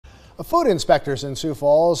Food inspectors in Sioux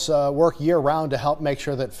Falls work year-round to help make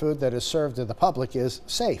sure that food that is served to the public is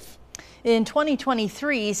safe. In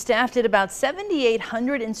 2023, staff did about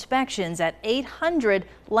 7,800 inspections at 800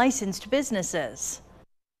 licensed businesses.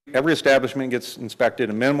 Every establishment gets inspected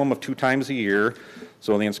a minimum of 2 times a year.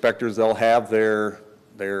 So the inspectors, they'll have their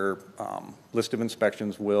list of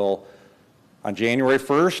inspections on January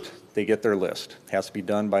 1st, they get their list. It has to be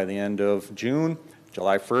done by the end of June.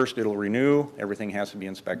 July 1st, it'll renew. Everything has to be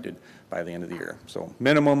inspected by the end of the year. So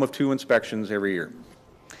minimum of 2 inspections every year.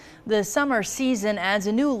 The summer season adds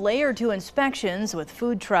a new layer to inspections with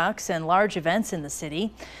food trucks and large events in the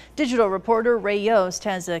city. Digital reporter Ray Yost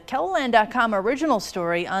has a KELOLAND.com original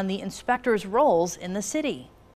story on the inspectors' roles in the city.